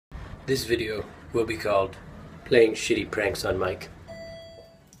This video will be called Playing Shitty Pranks on Mike.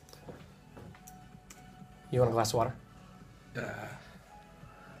 You want a glass of water?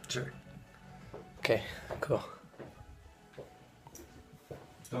 Sure. Okay, cool.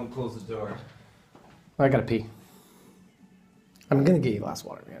 Don't close the door. I gotta pee. I'm gonna get you a glass of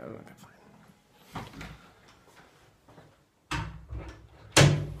water. Yeah, okay, fine.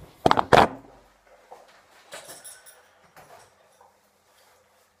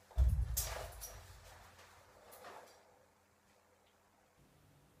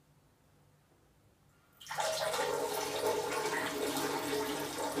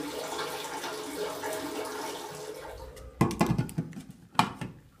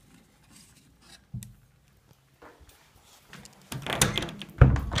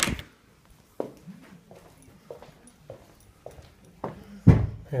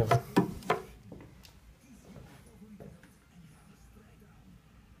 Yeah.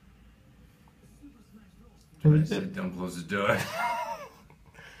 I said don't close the door.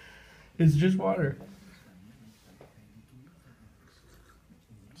 It's just water.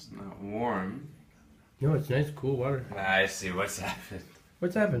 It's not warm. No, it's nice, cool water. I see what's happened.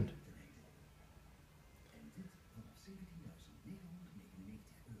 What's happened?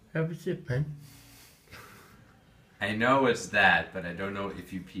 Have a sip, man. I know it's that, but I don't know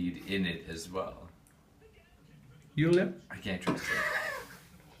if you peed in it as well. You lip? I can't trust it.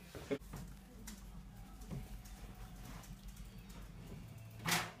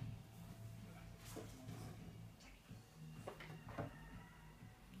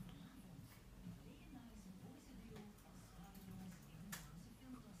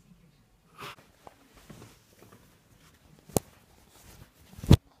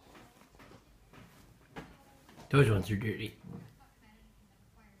 Those ones are dirty.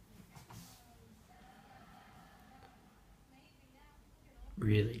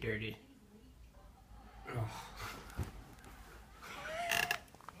 Really dirty. Oh.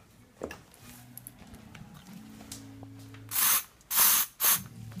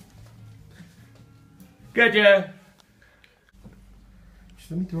 Gotcha!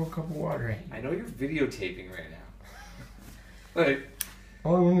 Just let me throw a cup of water at you. I know you're videotaping right now. Like,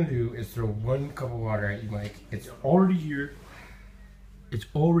 all I want to do is throw one cup of water at you, Mike. It's already here. It's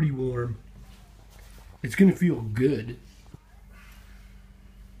already warm. It's gonna feel good.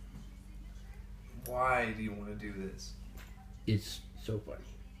 why do you want to do this? It's so funny.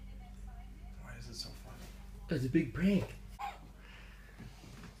 Why is it so funny? That's a big prank.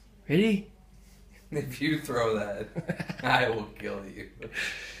 Ready? If you throw that, I will kill you.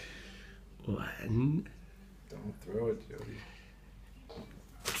 One. Don't throw it, Jody.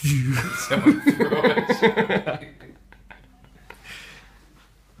 Two. Someone throw it.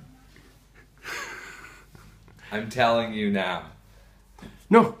 I'm telling you now.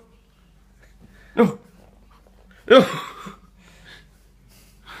 No. No. No.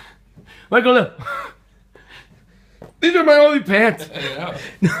 Michael, no. These are my only pants. I know.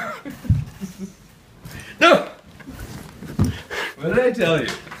 No. What did I tell you?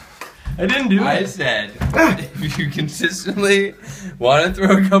 I didn't do I it. said, if you consistently want to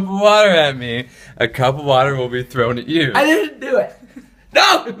throw a cup of water at me, a cup of water will be thrown at you. I didn't do it.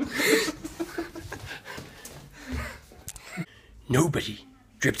 No. Nobody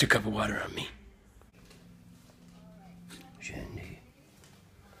drips a cup of water on me. Shandy.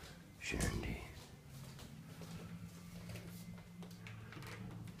 Shandy.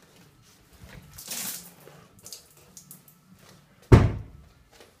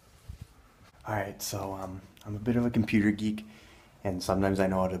 Alright, so I'm a bit of a computer geek, and sometimes I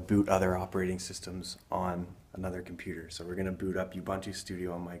know how to boot other operating systems on another computer. So we're going to boot up Ubuntu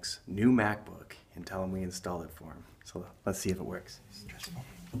Studio on Mike's new MacBook and tell him we installed it for him. So let's see if it works. Stressful.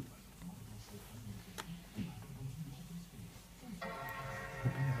 Hope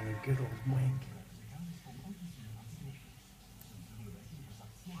you're having a good old wank.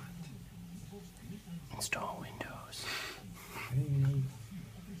 Install Windows. I didn't even know you...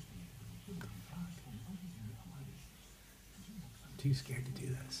 I'm too scared to do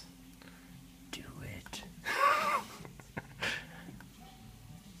this. Do it.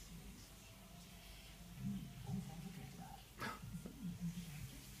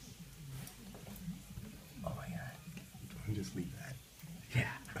 Oh my god. I'll just leave that.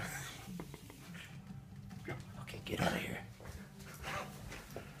 Yeah. Okay, get out of here.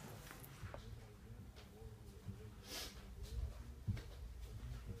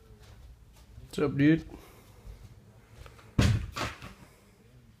 What's up, dude?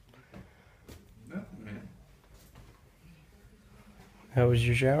 No, man. How was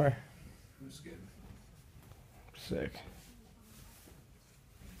your shower? It was good. Sick.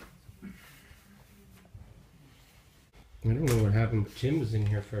 I don't know what happened, but Tim was in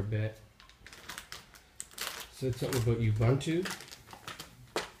here for a bit. Said something about Ubuntu.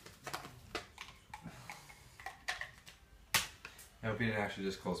 I hope he didn't actually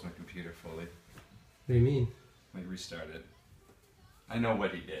just close my computer fully. What do you mean? Like restart it. I know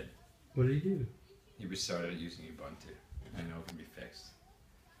what he did. What did he do? He restarted it using Ubuntu. I know it can be fixed.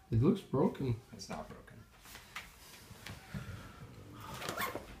 It looks broken. It's not broken.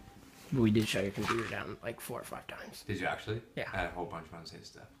 We did shut your computer down like 4 or 5 times. Did you actually? Yeah. I had a whole bunch of unsafe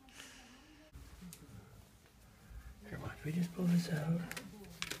stuff. Here, watch. We just pull this out.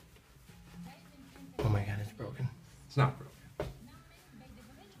 Oh my god, it's broken. It's not broken.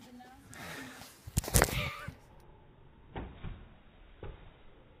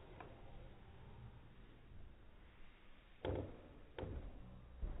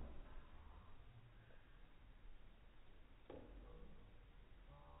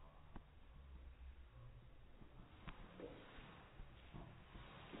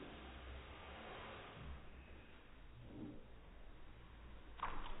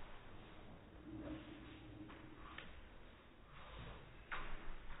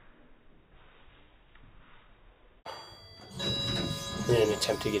 In an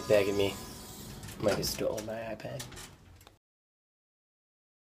attempt to get back at me, Mike has stolen my iPad.